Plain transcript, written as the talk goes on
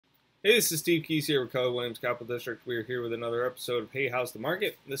Hey, this is Steve Keys here with Keller Williams Capital District. We are here with another episode of Hey, How's the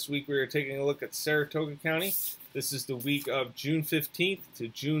Market? This week we are taking a look at Saratoga County. This is the week of June 15th to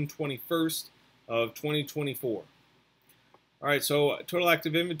June 21st of 2024. All right, so total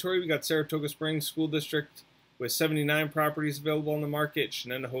active inventory, we got Saratoga Springs School District with 79 properties available on the market.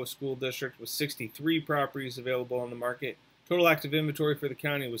 Shenandoah School District with 63 properties available on the market. Total active inventory for the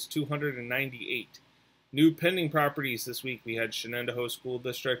county was 298. New pending properties this week, we had Shenandoah School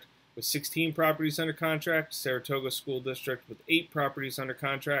District with 16 properties under contract, Saratoga School District with 8 properties under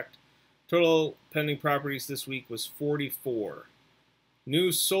contract. Total pending properties this week was 44.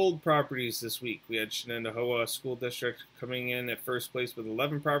 New sold properties this week, we had Shenandoah School District coming in at first place with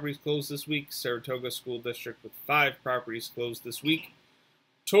 11 properties closed this week, Saratoga School District with 5 properties closed this week.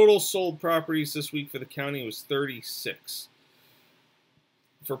 Total sold properties this week for the county was 36.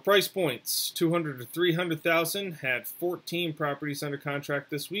 For price points, 200 to 300,000 had 14 properties under contract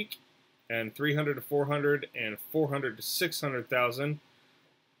this week, and 300 to 400 and 400 to 600,000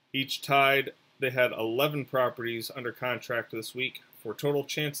 each tied. They had 11 properties under contract this week. For total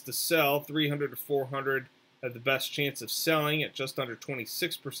chance to sell, 300 to 400 had the best chance of selling at just under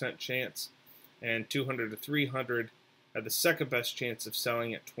 26% chance, and 200 to 300 had the second best chance of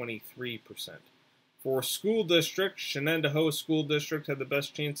selling at 23%. For school district, Shenandoah School District had the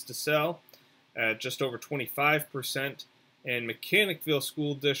best chance to sell at just over 25%, and Mechanicville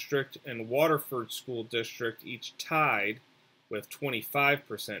School District and Waterford School District each tied with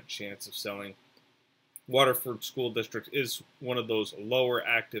 25% chance of selling. Waterford School District is one of those lower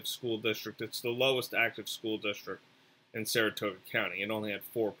active school districts. It's the lowest active school district in Saratoga County. It only had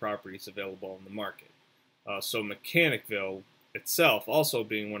 4 properties available on the market. So Mechanicville itself also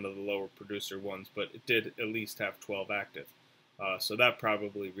being one of the lower producer ones, but it did at least have 12 active. So that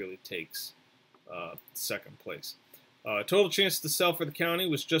probably really takes second place. Total chance to sell for the county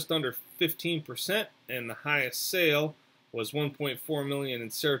was just under 15%, and the highest sale was 1.4 million in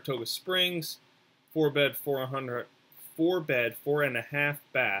Saratoga Springs, 4-bed, 4.5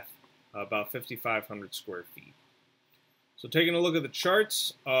 bath, about 5,500 square feet. So taking a look at the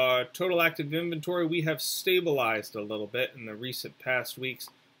charts, total active inventory, we have stabilized a little bit in the recent past weeks.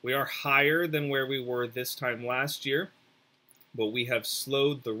 We are higher than where we were this time last year, but we have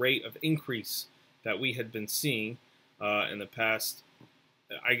slowed the rate of increase that we had been seeing in the past,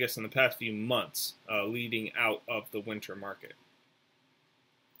 in the past few months leading out of the winter market.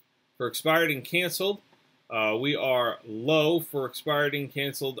 For expired and canceled, we are low for expired and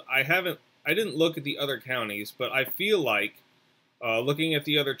canceled. I didn't look at the other counties, but I feel like, looking at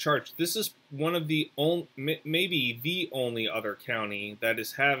the other charts, this is one of the maybe the only other county that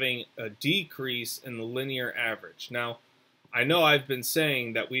is having a decrease in the linear average. Now, I know I've been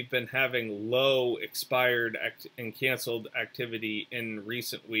saying that we've been having low expired and canceled activity in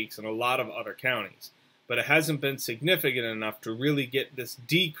recent weeks in a lot of other counties, but it hasn't been significant enough to really get this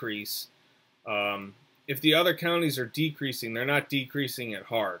decrease. If the other counties are decreasing, they're not decreasing it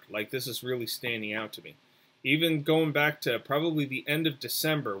hard. Like, this is really standing out to me. Even going back to probably the end of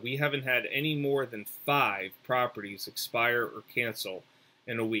December, we haven't had any more than 5 properties expire or cancel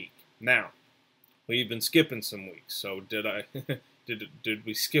in a week. Now, we've been skipping some weeks. So did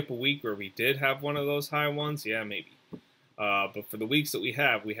we skip a week where we did have one of those high ones? Yeah, maybe. But for the weeks that we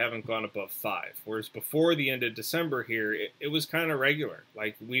haven't gone above 5. Whereas before the end of December here, it was kind of regular.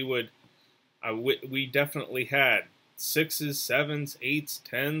 Like, we definitely had 6s, 7s, 8s,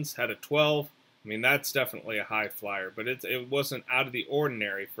 10s, had a 12. I mean, that's definitely a high flyer, but it wasn't out of the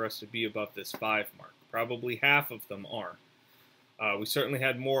ordinary for us to be above this 5 mark. Probably half of them are. We certainly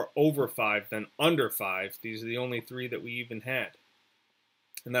had more over 5 than under 5. These are the only 3 that we even had.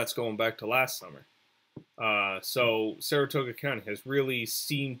 And that's going back to last summer. So Saratoga County has really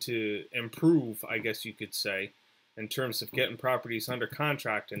seemed to improve, I guess you could say, in terms of getting properties under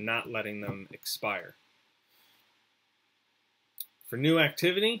contract and not letting them expire. For new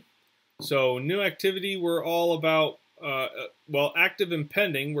activity, so new activity, we're all about, active and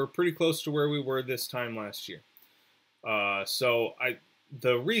pending, we're pretty close to where we were this time last year.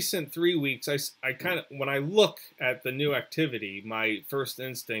 The recent 3 weeks, I kind of, when I look at the new activity, my first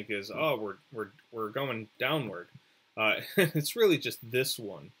instinct is, oh, we're going downward. It's really just this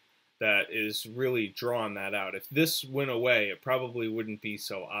one that is really drawing that out. If this went away, it probably wouldn't be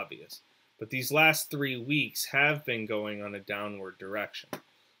so obvious. But these last 3 weeks have been going on a downward direction,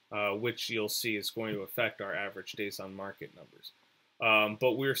 which you'll see is going to affect our average days on market numbers.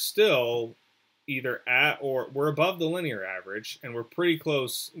 But we're still either at or we're above the linear average, and we're pretty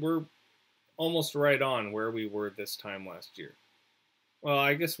close. We're almost right on where we were this time last year. Well,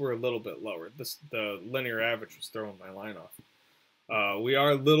 I guess we're a little bit lower. The linear average was throwing my line off. We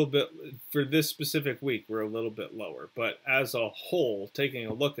are a little bit, for this specific week, we're a little bit lower. But as a whole, taking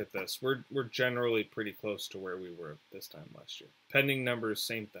a look at this, we're generally pretty close to where we were this time last year. Pending numbers,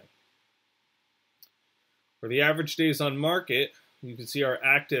 same thing. For the average days on market, you can see our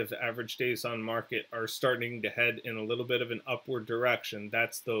active average days on market are starting to head in a little bit of an upward direction.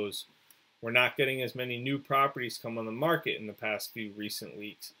 That's those. We're not getting as many new properties come on the market in the past few recent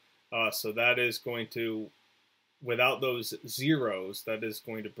weeks. So that is going to, without those zeros, that is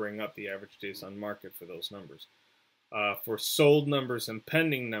going to bring up the average days on market for those numbers. For sold numbers and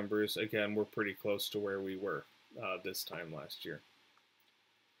pending numbers, again, we're pretty close to where we were this time last year.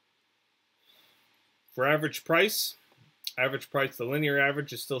 For average price, the linear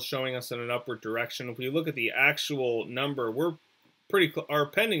average is still showing us in an upward direction. If we look at the actual number, we're our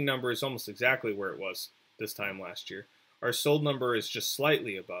pending number is almost exactly where it was this time last year. Our sold number is just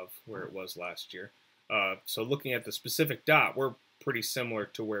slightly above where it was last year. So looking at the specific dot, we're pretty similar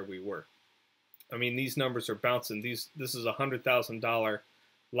to where we were. I mean, these numbers are bouncing. This is a $100,000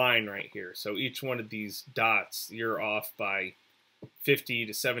 line right here. So each one of these dots, you're off by $50,000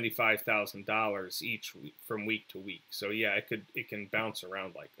 to $75,000 each week, from week to week. So yeah, it can bounce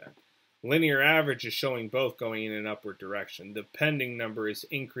around like that. Linear average is showing both going in an upward direction. The pending number is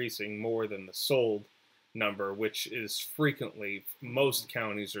increasing more than the sold number, which is frequently, most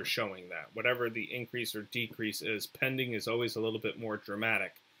counties are showing that. Whatever the increase or decrease is, pending is always a little bit more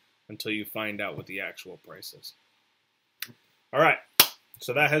dramatic until you find out what the actual price is. All right,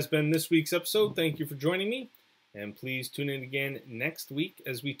 so that has been this week's episode. Thank you for joining me, and please tune in again next week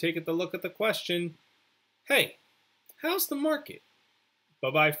as we take a look at the question, hey, how's the market?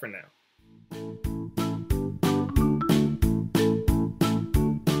 Bye-bye for now.